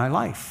is that in my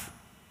life?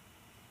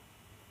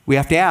 We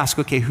have to ask,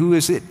 okay, who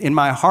is it in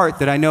my heart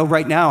that I know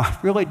right now I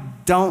really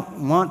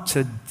don't want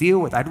to deal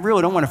with? I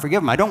really don't want to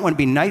forgive them. I don't want to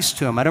be nice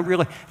to them. I don't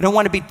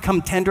want to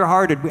become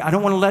tenderhearted. I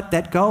don't want to let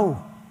that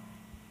go.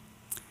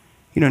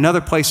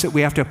 Another place that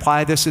we have to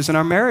apply this is in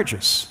our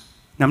marriages.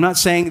 Now, I'm not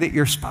saying that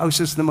your spouse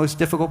is the most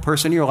difficult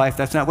person in your life.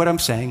 That's not what I'm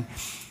saying.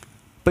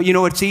 But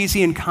what's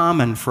easy and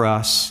common for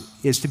us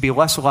is to be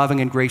less loving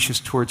and gracious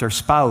towards our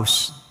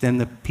spouse than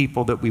the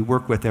people that we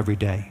work with every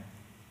day.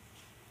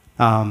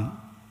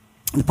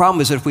 The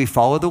problem is that if we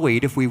follow the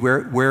lead, if we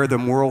wear the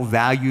moral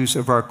values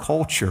of our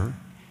culture,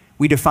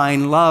 we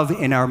define love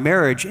in our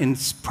marriage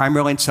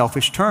primarily in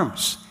selfish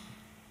terms.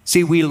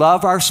 See, we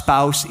love our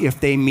spouse if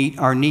they meet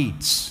our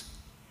needs.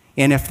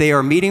 And if they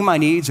are meeting my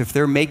needs, if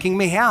they're making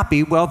me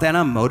happy, well, then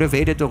I'm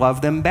motivated to love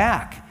them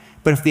back.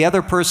 But if the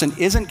other person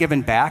isn't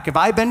giving back, if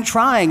I've been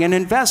trying and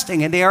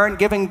investing and they aren't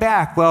giving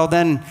back, well,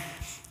 then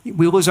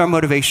we lose our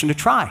motivation to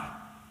try.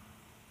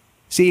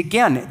 See,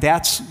 again,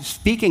 that's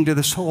speaking to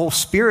this whole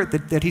spirit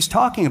that he's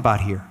talking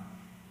about here.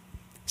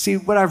 See,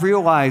 what I've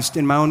realized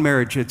in my own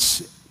marriage,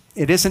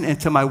 it isn't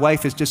until my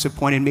wife has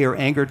disappointed me or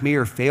angered me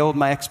or failed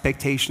my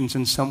expectations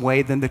in some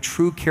way, then the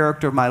true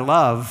character of my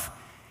love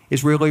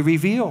is really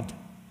revealed.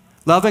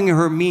 Loving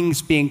her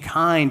means being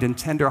kind and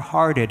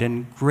tender-hearted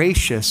and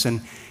gracious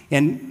and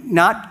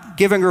not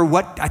giving her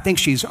what I think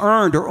she's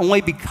earned or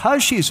only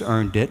because she's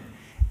earned it,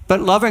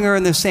 but loving her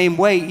in the same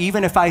way,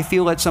 even if I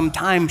feel at some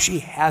time she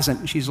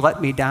hasn't, she's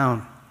let me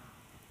down.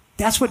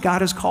 That's what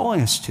God is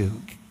calling us to.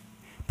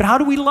 But how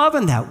do we love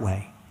in that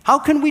way? How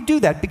can we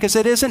do that? Because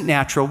it isn't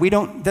natural.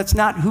 That's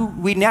not who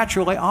we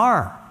naturally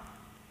are.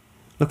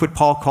 Look what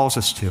Paul calls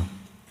us to.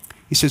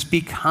 He says, be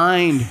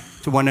kind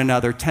to one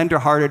another,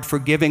 tenderhearted,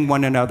 forgiving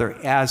one another,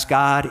 as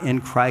God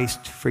in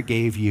Christ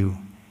forgave you.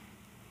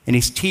 And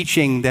he's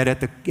teaching that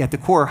at the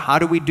core, how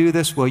do we do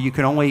this? Well, you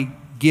can only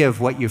give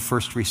what you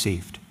first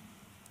received.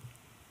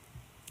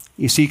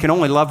 You see, you can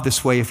only love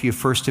this way if you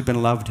first have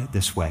been loved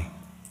this way.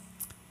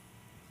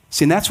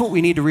 See, and that's what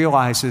we need to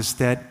realize is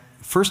that,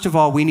 first of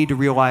all, we need to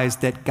realize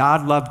that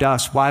God loved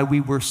us while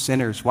we were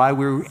sinners, while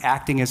we were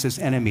acting as his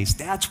enemies.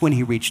 That's when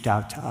he reached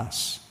out to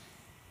us.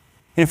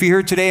 And if you're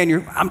here today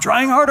and I'm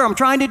trying harder, I'm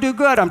trying to do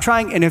good,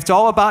 and it's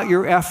all about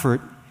your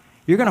effort,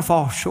 you're going to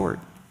fall short.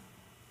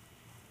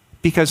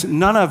 Because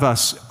none of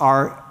us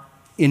are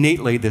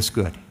innately this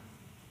good.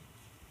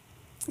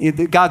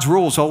 God's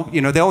rules,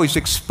 they always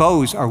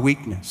expose our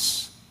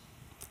weakness.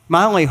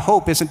 My only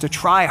hope isn't to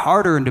try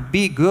harder and to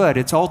be good.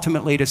 It's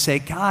ultimately to say,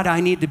 God, I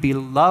need to be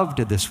loved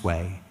this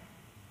way.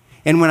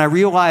 And when I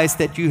realize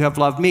that you have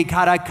loved me,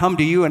 God, I come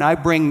to you and I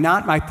bring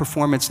not my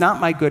performance, not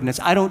my goodness.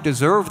 I don't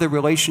deserve the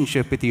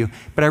relationship with you.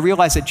 But I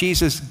realize that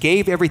Jesus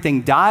gave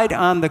everything, died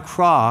on the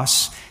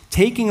cross,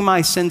 taking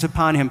my sins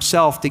upon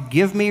himself to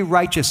give me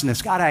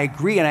righteousness. God, I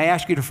agree and I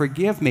ask you to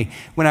forgive me.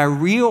 When I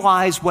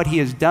realize what he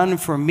has done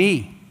for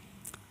me,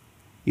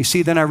 you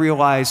see, then I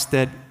realize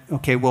that,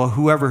 okay, well,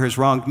 whoever has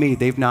wronged me,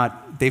 they've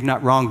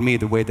not wronged me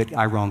the way that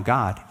I wrong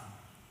God.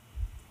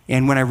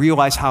 And when I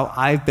realize how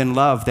I've been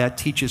loved, that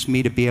teaches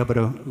me to be able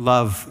to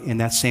love in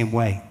that same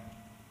way.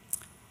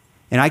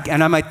 And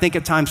I might think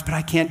at times, but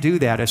I can't do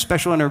that,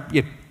 especially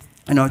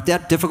I know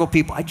that difficult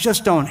people, I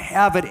just don't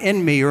have it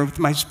in me, or with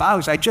my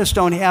spouse, I just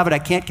don't have it, I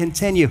can't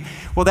continue.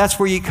 Well, that's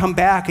where you come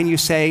back and you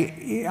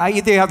say, I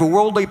either have a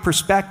worldly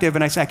perspective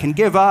and I say I can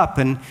give up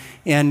or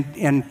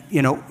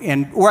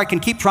I can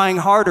keep trying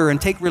harder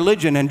and take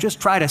religion and just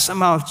try to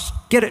somehow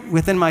get it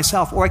within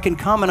myself, or I can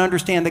come and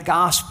understand the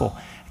gospel.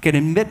 I can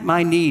admit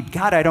my need.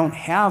 God, I don't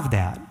have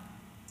that.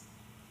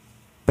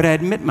 But I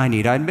admit my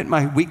need, I admit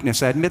my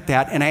weakness, I admit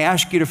that, and I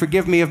ask you to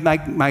forgive me of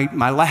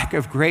my lack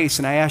of grace,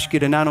 and I ask you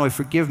to not only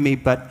forgive me,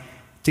 but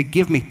to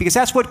give me, because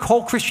that's what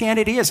whole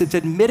Christianity is. It's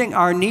admitting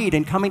our need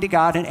and coming to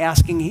God and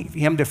asking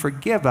Him to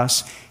forgive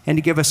us and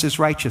to give us His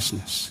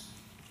righteousness.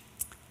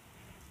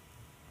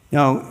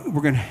 Now,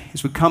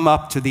 as we come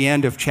up to the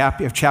end of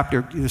chapter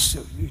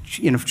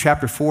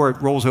 4,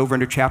 it rolls over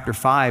into chapter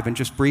 5, and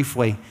just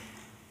briefly,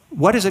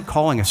 what is it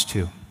calling us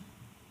to?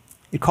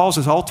 It calls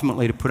us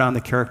ultimately to put on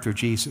the character of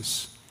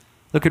Jesus.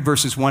 Look at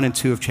verses 1 and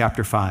 2 of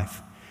chapter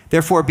 5.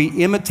 Therefore,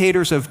 be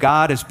imitators of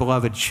God as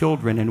beloved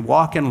children, and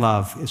walk in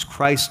love as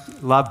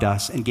Christ loved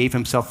us and gave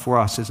Himself for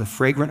us as a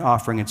fragrant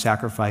offering and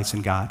sacrifice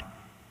in God.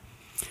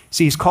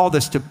 See, He's called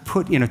us to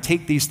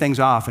take these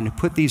things off and to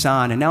put these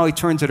on, and now He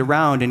turns it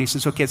around and He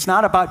says, okay, it's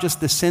not about just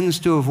the sins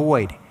to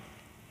avoid.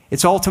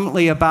 It's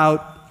ultimately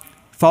about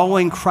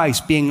following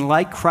Christ, being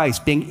like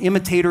Christ, being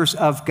imitators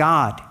of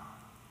God.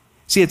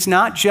 See, it's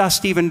not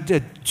just even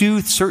to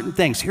do certain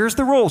things. Here's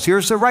the rules,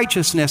 here's the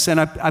righteousness, and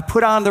I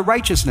put on the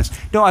righteousness.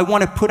 No, I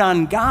want to put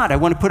on God. I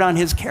want to put on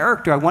His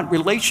character. I want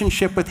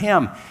relationship with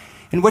Him.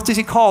 And what does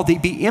He call?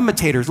 Be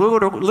imitators,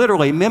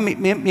 literally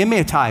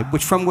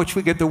mimetai, from which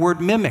we get the word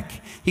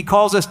mimic. He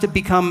calls us to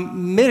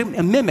become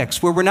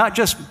mimics, where we're not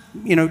just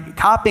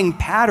copying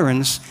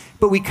patterns,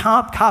 but we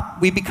try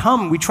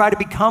to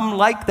become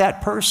like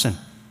that person.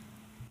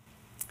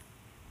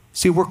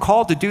 See, we're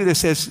called to do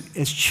this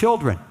as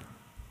children.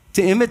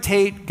 To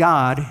imitate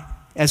God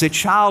as a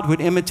child would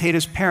imitate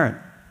his parent.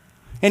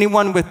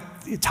 Anyone with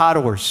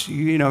toddlers,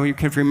 you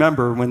can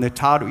remember when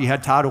you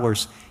had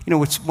toddlers,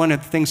 it's one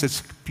of the things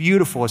that's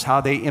beautiful is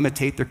how they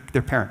imitate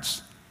their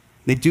parents.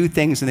 They do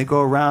things and they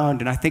go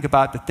around, and I think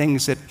about the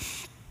things that,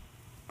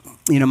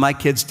 my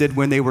kids did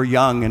when they were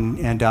young,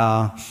 and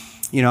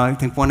I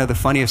think one of the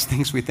funniest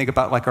things we think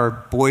about, like our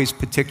boys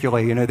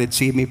particularly, they'd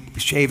see me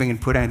shaving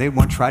and they'd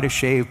want to try to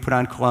shave, put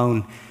on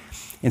cologne.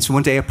 And so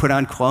one day I put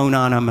on cologne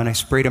on them and I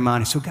sprayed them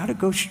on. I said, gotta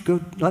go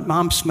let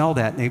Mom smell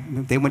that.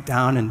 And they went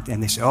down and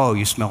they said, oh,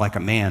 you smell like a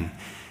man.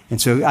 And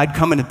so I'd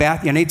come in the bath,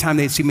 and anytime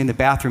they'd see me in the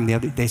bathroom,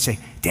 they'd say,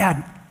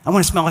 Dad, I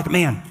want to smell like a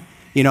man.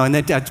 And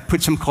then I'd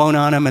put some cologne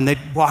on them and they'd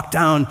walk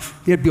down.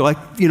 They'd be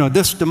like,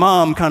 this to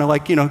Mom, kind of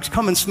like,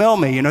 come and smell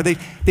me.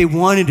 They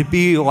wanted to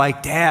be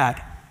like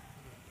Dad.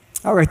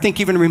 Or I think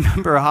even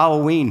remember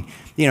Halloween,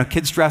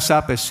 kids dress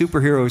up as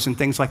superheroes and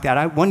things like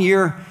that. One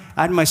year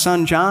I had my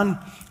son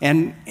John,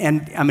 and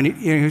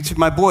it's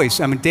my boys.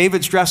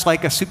 David's dressed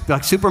like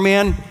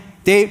Superman.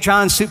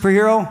 John's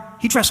superhero.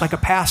 He dressed like a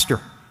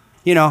pastor.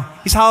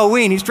 He's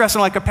Halloween. He's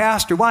dressing like a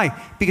pastor. Why?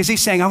 Because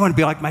he's saying, I want to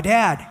be like my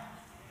dad.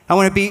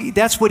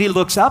 That's what he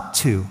looks up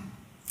to.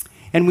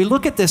 And we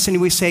look at this and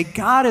we say,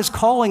 God is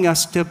calling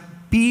us to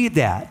be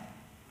that.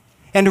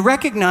 And to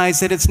recognize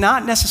that it's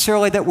not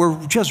necessarily that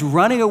we're just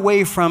running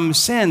away from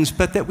sins,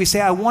 but that we say,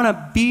 I want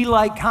to be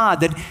like God.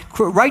 That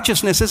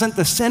righteousness isn't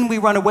the sin we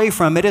run away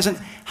from. It isn't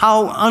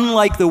how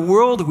unlike the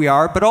world we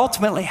are, but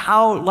ultimately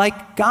how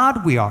like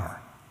God we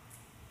are.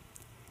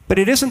 But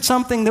it isn't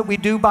something that we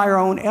do by our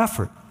own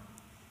effort.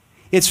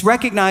 It's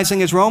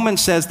recognizing, as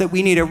Romans says, that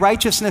we need a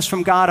righteousness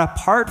from God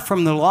apart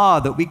from the law,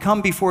 that we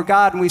come before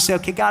God and we say,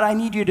 okay, God, I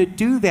need you to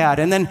do that.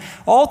 And then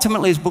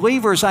ultimately, as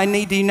believers, I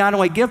need to not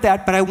only give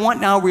that, but I want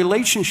now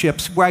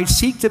relationships where I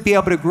seek to be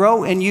able to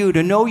grow in you,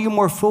 to know you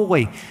more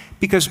fully.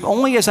 Because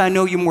only as I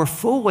know you more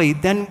fully,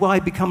 then will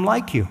I become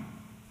like you.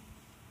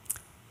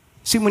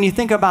 See, when you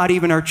think about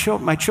even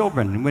my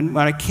children, when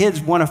my kids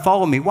want to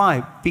follow me,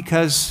 why?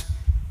 Because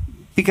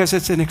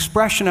it's an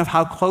expression of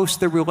how close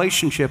their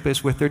relationship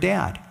is with their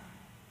dad.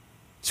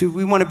 So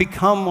we want to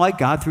become like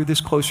God through this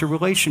closer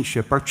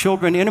relationship. Our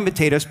children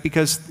imitate us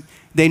because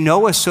they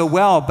know us so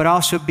well, but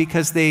also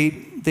because they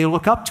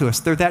look up to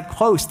us. They're that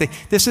close.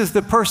 This is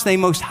the person they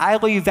most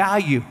highly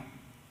value.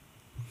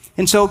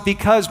 And so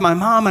because my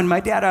mom and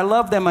my dad, I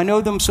love them, I know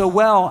them so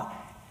well,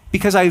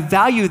 because I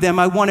value them,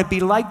 I want to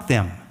be like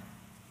them.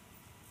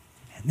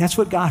 And that's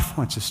what God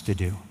wants us to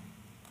do.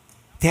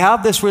 To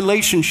have this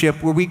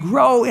relationship where we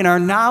grow in our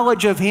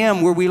knowledge of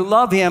Him, where we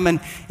love Him,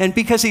 and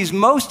because He's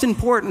most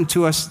important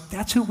to us,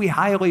 that's who we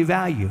highly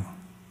value.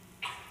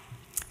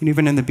 And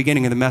even in the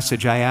beginning of the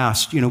message, I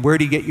asked, where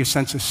do you get your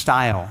sense of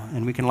style?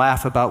 And we can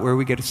laugh about where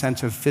we get a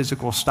sense of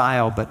physical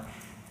style, but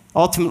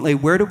ultimately,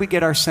 where do we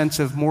get our sense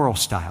of moral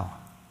style?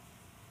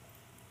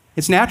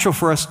 It's natural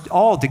for us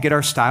all to get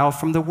our style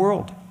from the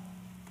world.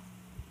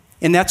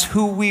 And that's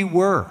who we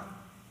were.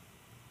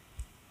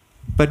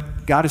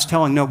 But God is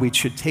telling, no, we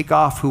should take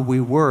off who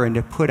we were and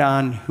to put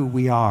on who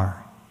we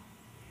are.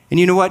 And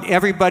you know what?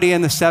 Everybody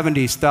in the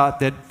 70s thought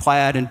that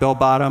plaid and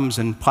bell-bottoms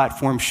and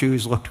platform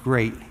shoes looked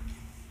great.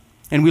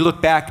 And we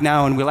look back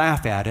now and we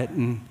laugh at it.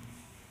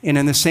 And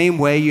in the same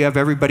way, you have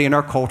everybody in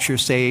our culture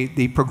say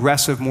the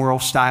progressive moral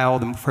style,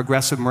 the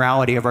progressive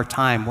morality of our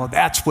time. Well,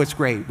 that's what's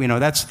great.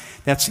 That's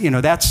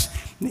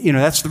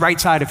the right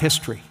side of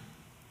history.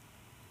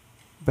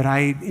 But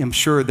I am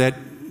sure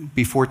that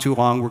before too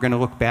long, we're going to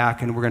look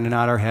back and we're going to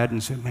nod our head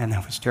and say, man,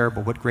 that was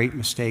terrible. What great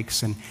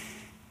mistakes. And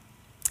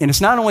it's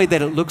not only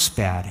that it looks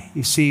bad.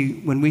 You see,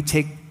 when we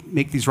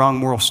make these wrong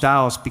moral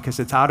styles because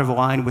it's out of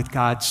line with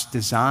God's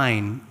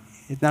design,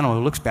 it not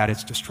only looks bad,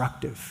 it's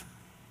destructive.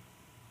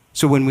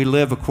 So when we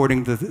live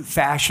according to the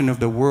fashion of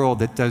the world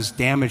that does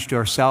damage to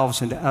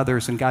ourselves and to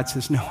others, and God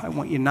says, no, I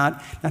want you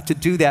not to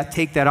do that,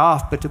 take that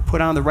off, but to put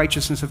on the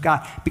righteousness of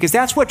God. Because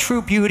that's what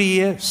true beauty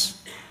is.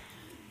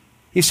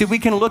 You see, we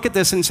can look at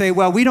this and say,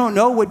 well, we don't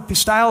know what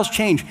styles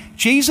change.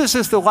 Jesus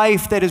is the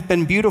life that has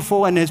been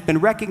beautiful and has been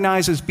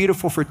recognized as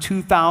beautiful for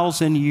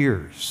 2,000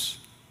 years.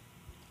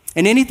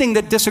 And anything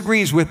that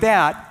disagrees with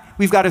that,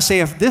 we've got to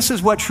say, if this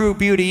is what true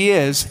beauty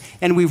is,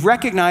 and we've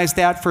recognized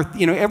that for,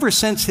 ever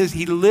since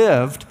he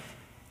lived,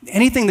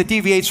 anything that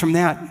deviates from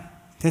that,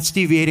 that's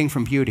deviating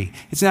from beauty.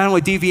 It's not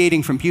only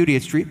deviating from beauty,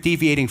 it's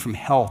deviating from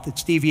health.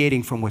 It's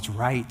deviating from what's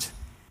right.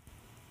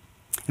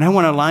 And I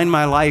want to align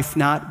my life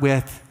not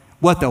with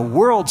what the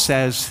world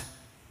says,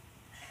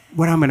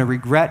 what I'm going to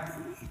regret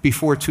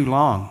before too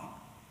long,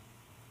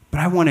 but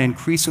I want to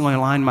increasingly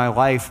align my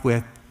life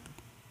with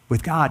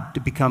God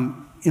to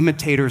become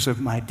imitators of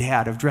my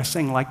dad, of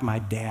dressing like my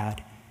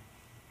dad.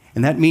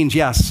 And that means,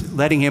 yes,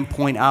 letting him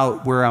point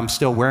out where I'm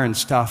still wearing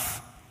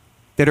stuff,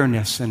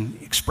 bitterness and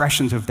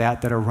expressions of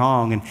that are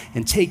wrong,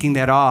 and taking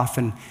that off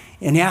and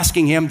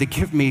asking him to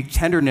give me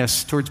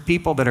tenderness towards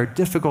people that are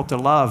difficult to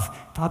love.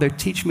 Father,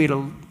 teach me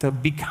to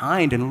be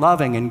kind and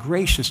loving and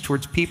gracious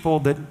towards people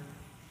that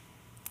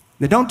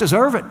don't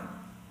deserve it,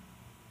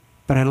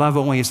 but I love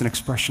only as an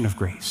expression of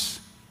grace.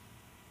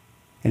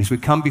 And as we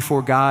come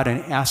before God and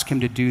ask him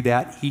to do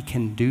that, he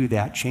can do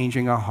that,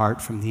 changing our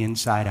heart from the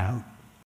inside out.